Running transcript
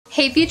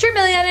Hey future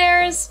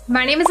millionaires!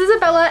 My name is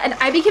Isabella and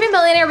I became a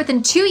millionaire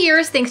within 2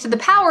 years thanks to the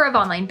power of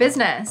online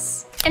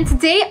business. And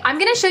today I'm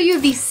gonna show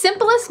you the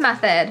simplest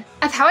method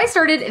of how I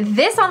started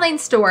this online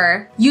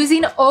store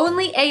using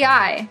only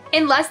AI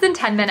in less than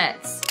 10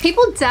 minutes.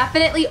 People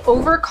definitely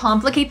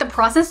overcomplicate the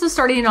process of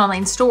starting an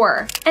online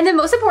store. And the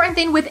most important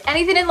thing with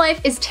anything in life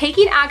is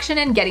taking action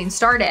and getting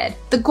started.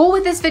 The goal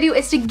with this video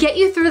is to get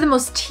you through the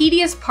most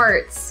tedious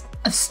parts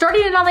of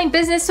starting an online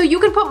business so you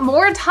can put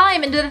more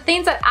time into the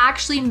things that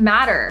actually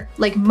matter,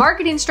 like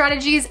marketing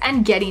strategies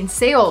and getting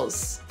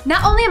sales.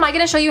 Not only am I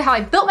gonna show you how I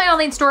built my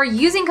online store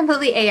using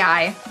completely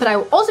AI, but I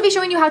will also be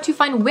showing you how to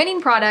find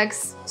winning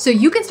products so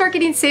you can start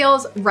getting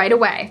sales right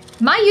away.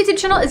 My YouTube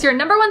channel is your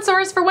 #1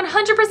 source for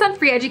 100%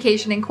 free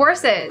education and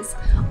courses.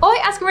 All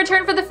I ask in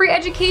return for the free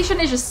education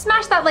is just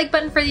smash that like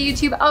button for the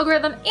YouTube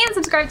algorithm and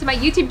subscribe to my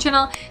YouTube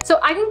channel so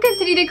I can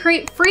continue to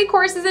create free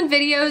courses and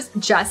videos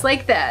just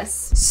like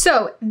this.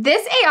 So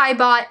this AI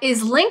bot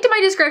is linked in my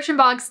description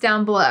box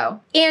down below,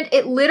 and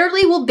it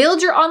literally will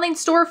build your online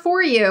store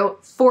for you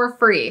for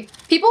free.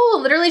 People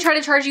will literally try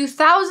to charge you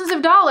thousands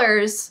of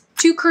dollars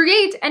to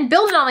create and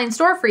build an online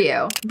store for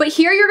you. But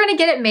here you're gonna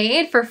get it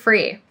made for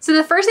free. So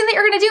the first thing that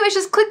you're gonna do is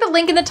just click the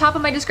link in the top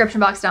of my description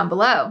box down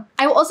below.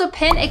 I will also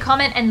pin a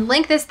comment and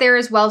link this there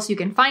as well so you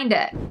can find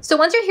it. So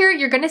once you're here,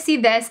 you're gonna see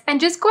this and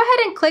just go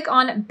ahead and click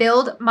on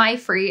Build My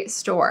Free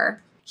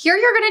Store. Here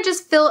you're gonna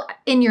just fill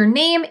in your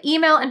name,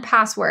 email, and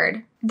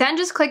password. Then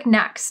just click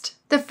Next.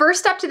 The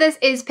first step to this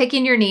is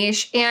picking your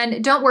niche,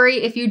 and don't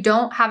worry if you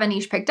don't have a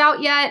niche picked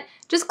out yet,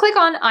 just click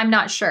on I'm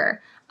not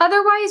sure.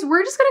 Otherwise,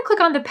 we're just gonna click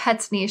on the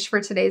pets niche for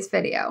today's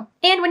video.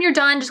 And when you're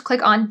done, just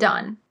click on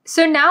Done.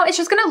 So now it's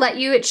just gonna let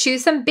you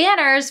choose some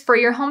banners for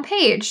your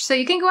homepage. So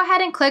you can go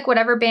ahead and click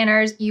whatever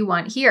banners you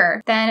want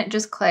here. Then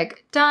just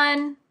click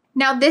Done.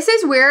 Now this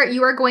is where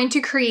you are going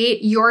to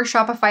create your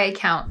Shopify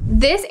account.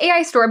 This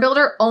AI store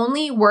builder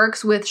only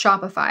works with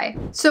Shopify.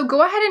 So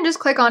go ahead and just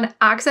click on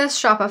Access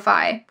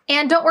Shopify.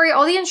 And don't worry,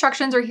 all the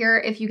instructions are here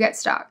if you get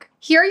stuck.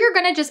 Here you're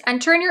gonna just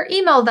enter in your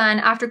email then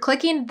after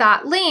clicking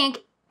that link,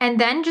 and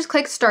then just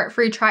click Start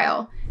Free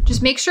Trial.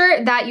 Just make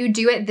sure that you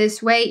do it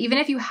this way. Even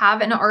if you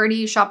have an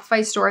already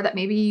Shopify store that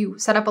maybe you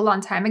set up a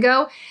long time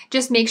ago,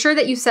 just make sure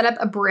that you set up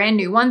a brand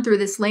new one through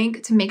this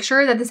link to make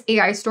sure that this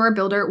AI store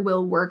builder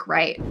will work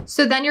right.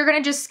 So then you're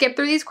gonna just skip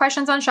through these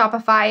questions on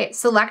Shopify,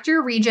 select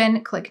your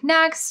region, click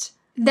Next.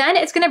 Then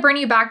it's gonna bring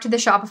you back to the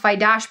Shopify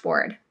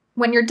dashboard.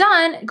 When you're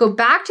done, go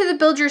back to the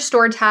Build Your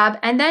Store tab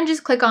and then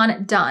just click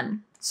on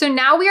Done. So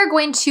now we are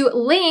going to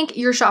link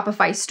your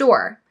Shopify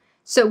store.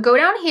 So go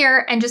down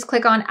here and just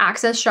click on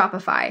Access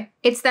Shopify.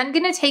 It's then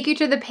gonna take you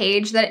to the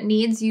page that it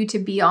needs you to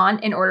be on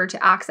in order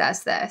to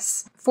access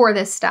this for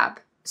this step.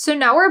 So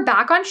now we're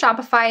back on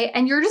Shopify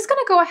and you're just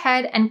gonna go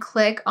ahead and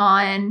click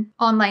on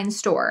Online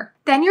Store.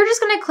 Then you're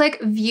just gonna click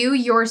View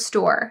Your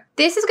Store.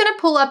 This is gonna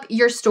pull up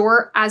your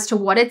store as to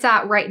what it's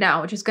at right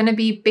now, which is gonna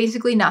be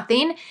basically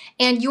nothing.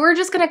 And you're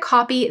just gonna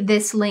copy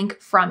this link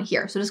from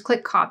here. So just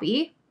click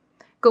Copy.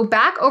 Go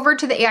back over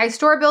to the AI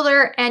Store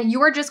Builder and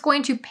you are just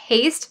going to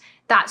paste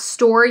that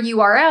store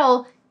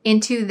URL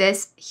into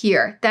this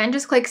here. Then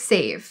just click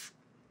Save.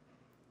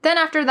 Then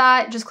after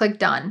that, just click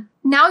Done.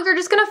 Now you're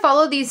just gonna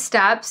follow these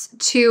steps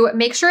to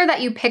make sure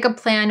that you pick a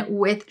plan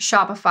with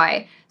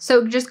Shopify.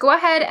 So just go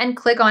ahead and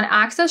click on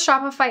Access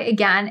Shopify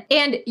again,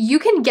 and you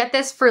can get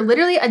this for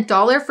literally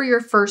 $1 for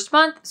your first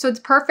month, so it's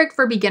perfect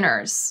for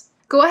beginners.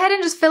 Go ahead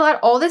and just fill out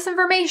all this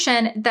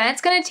information, then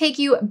it's gonna take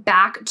you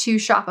back to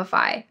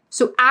Shopify.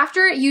 So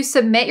after you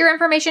submit your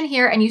information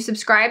here and you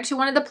subscribe to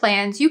one of the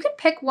plans, you can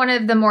pick one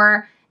of the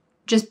more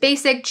just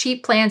basic,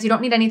 cheap plans. You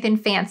don't need anything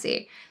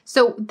fancy.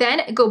 So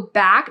then go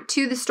back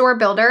to the store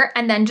builder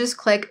and then just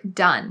click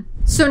Done.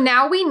 So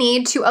now we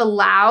need to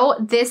allow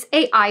this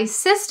AI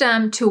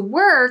system to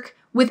work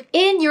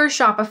within your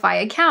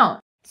Shopify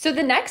account. So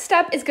the next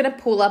step is gonna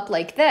pull up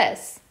like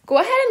this. Go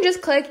ahead and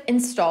just click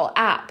Install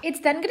App. It's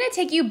then gonna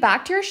take you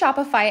back to your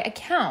Shopify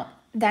account.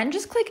 Then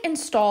just click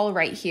Install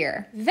right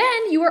here.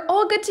 Then you are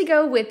all good to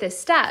go with this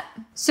step.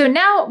 So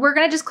now we're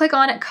gonna just click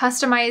on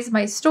Customize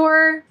My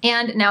Store,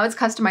 and now it's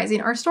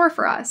customizing our store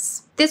for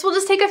us. This will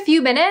just take a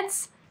few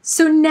minutes.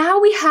 So now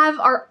we have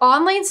our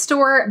online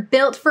store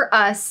built for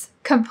us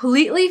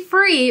completely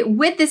free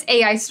with this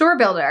AI store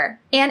builder.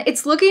 And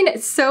it's looking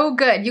so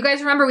good. You guys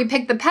remember we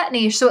picked the pet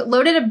niche, so it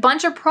loaded a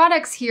bunch of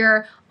products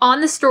here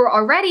on the store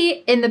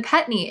already in the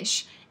pet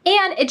niche.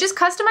 And it just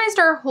customized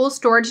our whole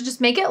store to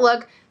just make it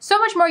look so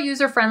much more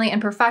user-friendly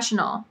and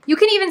professional. You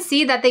can even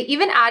see that they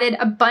even added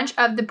a bunch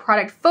of the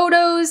product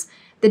photos,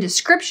 the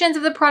descriptions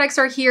of the products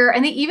are here,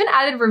 and they even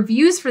added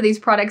reviews for these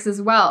products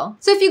as well.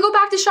 So if you go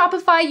back to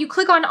Shopify, you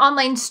click on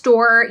Online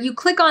Store, you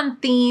click on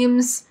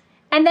Themes,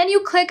 and then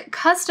you click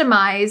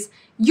Customize,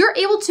 you're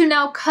able to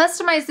now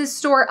customize this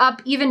store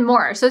up even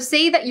more. So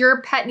say that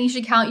your pet niche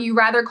account, you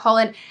rather call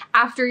it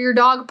After Your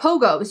Dog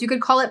Pogos. You could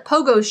call it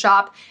Pogo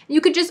Shop.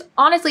 You could just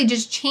honestly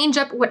just change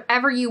up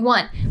whatever you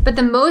want. But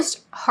the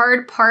most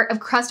hard part of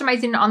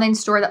customizing an online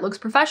store that looks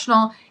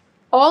professional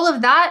all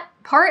of that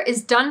part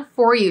is done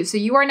for you. So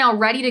you are now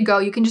ready to go.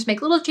 You can just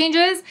make little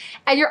changes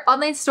and your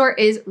online store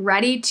is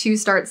ready to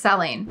start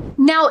selling.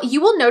 Now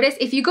you will notice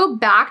if you go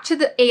back to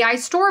the AI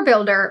store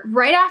builder,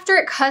 right after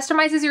it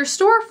customizes your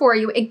store for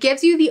you, it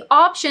gives you the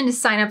option to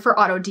sign up for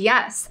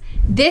AutoDS.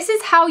 This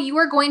is how you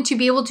are going to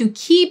be able to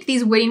keep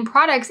these winning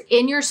products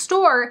in your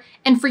store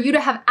and for you to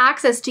have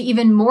access to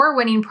even more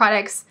winning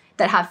products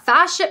that have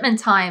fast shipment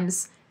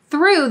times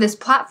through this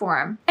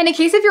platform. And in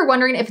case if you're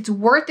wondering if it's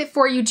worth it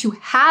for you to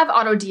have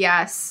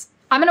AutoDS,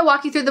 I'm gonna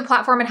walk you through the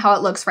platform and how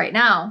it looks right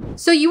now.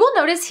 So you will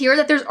notice here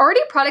that there's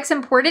already products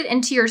imported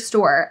into your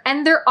store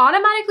and they're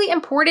automatically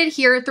imported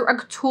here through a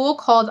tool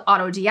called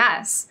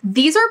AutoDS.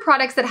 These are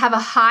products that have a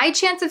high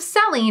chance of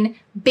selling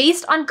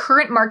based on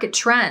current market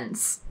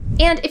trends.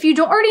 And if you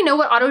don't already know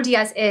what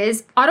AutoDS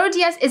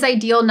is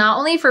ideal not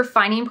only for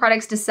finding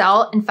products to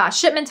sell in fast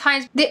shipment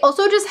times, they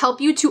also just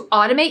help you to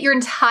automate your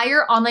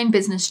entire online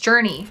business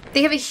journey.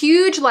 They have a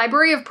huge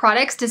library of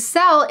products to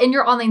sell in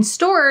your online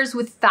stores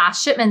with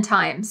fast shipment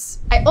times.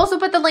 I also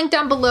put the link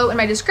down below in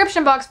my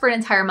description box for an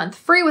entire month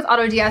free with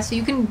AutoDS, so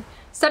you can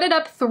set it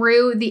up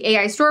through the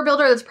AI store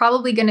builder. That's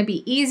probably gonna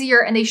be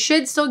easier and they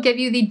should still give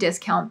you the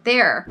discount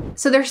there.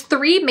 So there's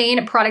 3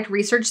 main product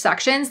research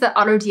sections that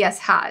AutoDS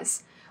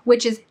has,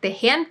 which is the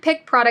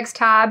handpicked products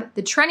tab,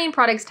 the trending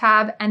products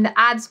tab, and the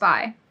ads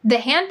by. The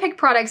handpicked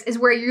products is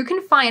where you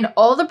can find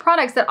all the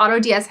products that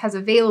AutoDS has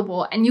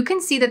available, and you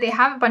can see that they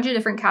have a bunch of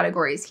different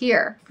categories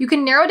here. You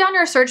can narrow down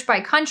your search by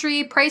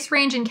country, price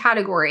range, and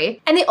category.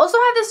 And they also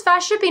have this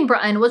fast shipping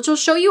button, which will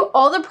show you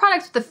all the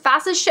products with the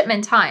fastest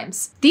shipment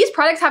times. These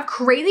products have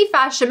crazy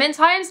fast shipment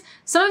times.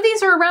 Some of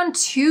these are around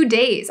 2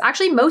 days.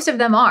 Actually, most of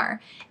them are.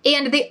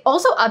 And they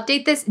also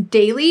update this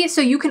daily,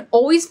 so you can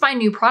always find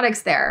new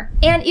products there.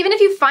 And even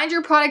if you find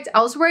your product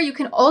elsewhere, you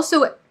can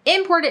also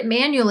import it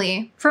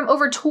manually from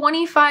over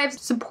 25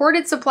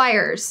 supported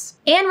suppliers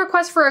and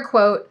request for a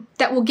quote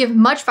that will give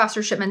much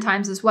faster shipment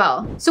times as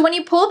well. So when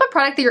you pull up a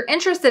product that you're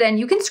interested in,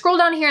 you can scroll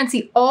down here and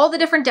see all the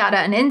different data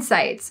and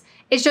insights.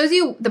 It shows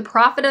you the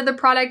profit of the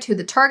product, who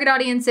the target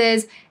audience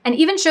is, and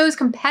even shows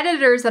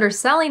competitors that are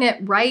selling it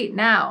right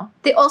now.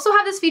 They also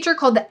have this feature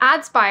called the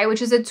Ad Spy,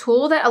 which is a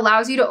tool that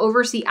allows you to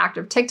oversee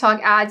active TikTok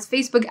ads,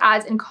 Facebook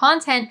ads, and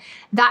content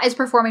that is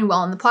performing well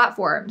on the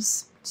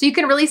platforms. So you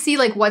can really see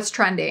like what's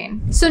trending.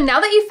 So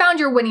now that you found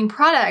your winning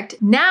product,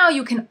 now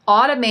you can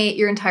automate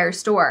your entire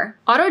store.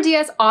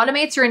 AutoDS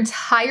automates your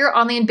entire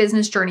online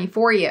business journey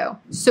for you.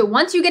 So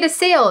once you get a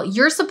sale,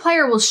 your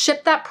supplier will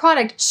ship that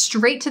product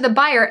straight to the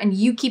buyer and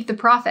you keep the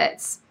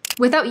profits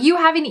without you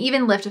having to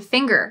even lift a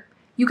finger.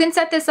 You can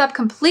set this up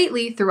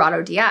completely through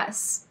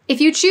AutoDS.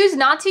 If you choose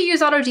not to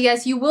use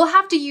AutoDS, you will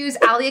have to use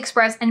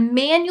AliExpress and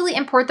manually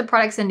import the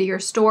products into your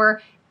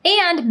store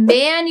and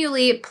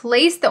manually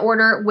place the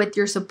order with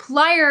your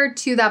supplier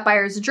to that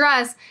buyer's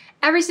address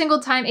every single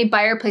time a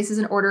buyer places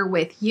an order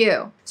with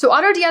you. So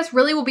AutoDS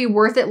really will be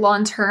worth it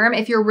long term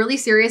if you're really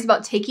serious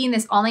about taking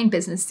this online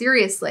business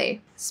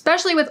seriously,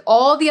 especially with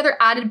all the other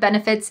added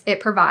benefits it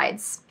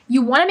provides.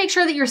 You wanna make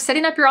sure that you're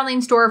setting up your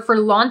online store for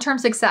long-term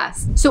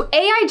success. So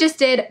AI just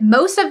did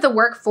most of the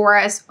work for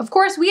us. Of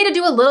course, we had to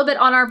do a little bit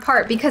on our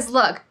part because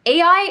look,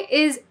 AI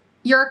is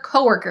your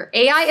coworker.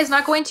 AI is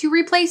not going to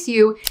replace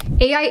you.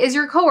 AI is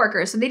your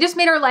coworker. So they just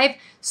made our life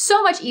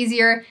so much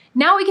easier.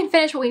 Now we can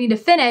finish what we need to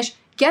finish,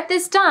 get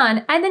this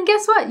done, and then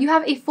guess what? You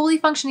have a fully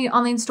functioning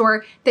online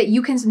store that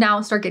you can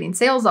now start getting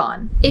sales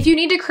on. If you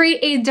need to create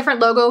a different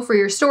logo for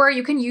your store,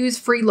 you can use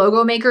free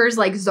logo makers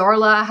like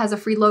Zarla has a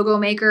free logo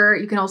maker.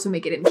 You can also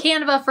make it in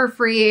Canva for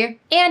free.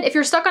 And if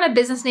you're stuck on a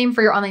business name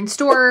for your online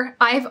store,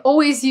 I've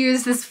always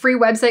used this free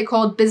website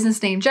called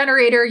Business Name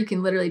Generator. You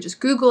can literally just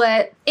Google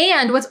it.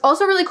 And what's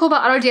also really cool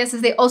about AutoDS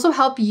is they also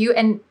help you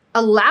and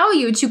allow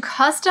you to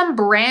custom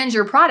brand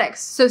your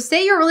products. So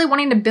say you're really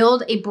wanting to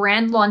build a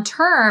brand long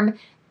term,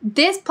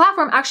 this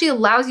platform actually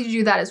allows you to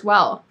do that as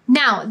well.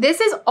 Now,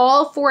 this is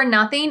all for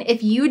nothing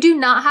if you do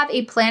not have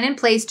a plan in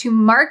place to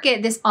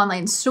market this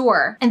online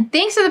store. And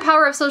thanks to the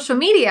power of social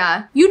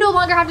media, you no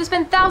longer have to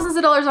spend thousands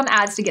of dollars on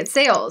ads to get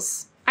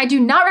sales. I do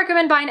not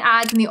recommend buying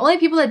ads, and the only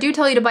people that do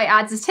tell you to buy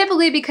ads is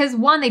typically because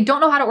 1, they don't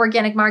know how to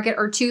organic market,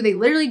 or 2, they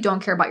literally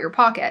don't care about your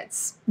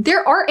pockets.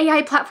 There are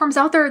AI platforms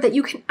out there that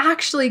you can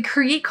actually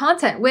create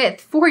content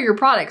with for your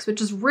products, which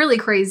is really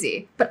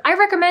crazy. But I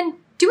recommend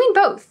doing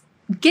both.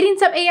 Getting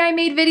some AI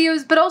made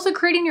videos, but also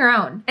creating your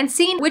own and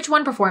seeing which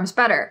one performs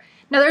better.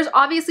 Now there's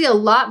obviously a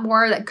lot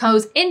more that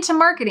goes into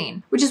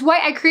marketing, which is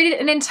why I created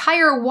an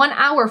entire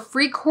 1-hour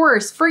free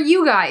course for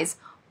you guys,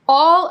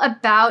 all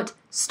about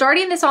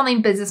starting this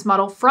online business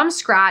model from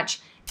scratch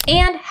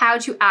and how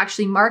to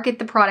actually market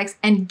the products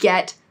and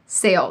get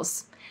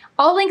sales.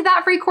 I'll link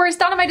that free course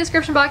down in my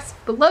description box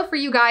below for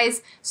you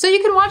guys so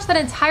you can watch that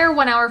entire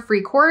 1-hour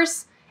free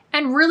course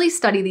and really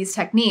study these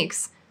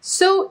techniques.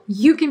 so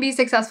you can be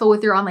successful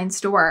with your online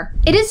store.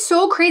 It is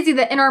so crazy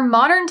that in our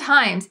modern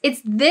times,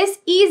 it's this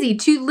easy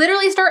to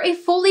literally start a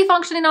fully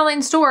functioning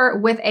online store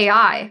with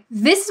AI.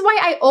 This is why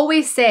I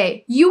always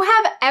say you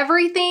have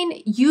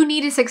everything you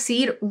need to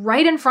succeed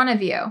right in front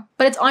of you,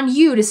 but it's on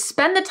you to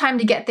spend the time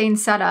to get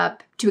things set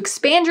up, to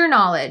expand your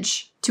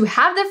knowledge, to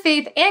have the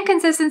faith and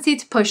consistency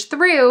to push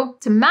through,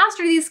 to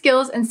master these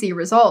skills and see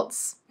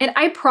results. And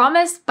I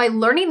promise by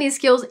learning these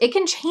skills, it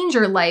can change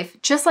your life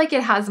just like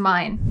it has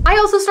mine. I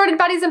also started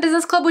Baddies in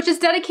Business Club, which is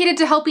dedicated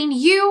to helping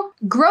you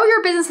grow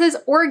your businesses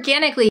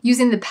organically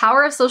using the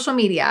power of social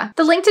media.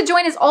 The link to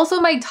join is also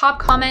in my top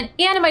comment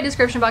and in my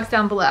description box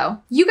down below.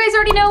 You guys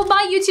already know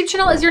my YouTube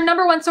channel is your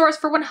 #1 source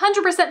for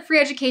 100% free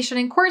education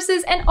and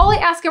courses, and all I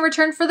ask in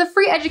return for the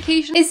free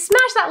education is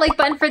smash that like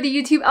button for the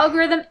YouTube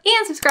algorithm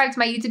and subscribe to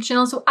my YouTube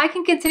channel so I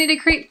can continue to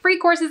create free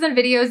courses and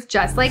videos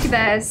just like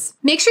this.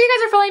 Make sure you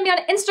guys are following me on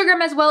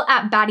Instagram as well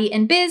at Baddie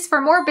in Biz for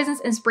more business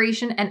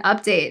inspiration and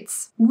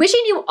updates.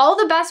 Wishing you all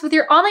the best with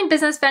your online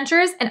business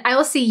ventures, and I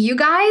will see you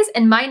guys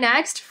in my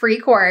next free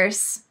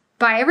course.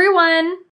 Bye everyone.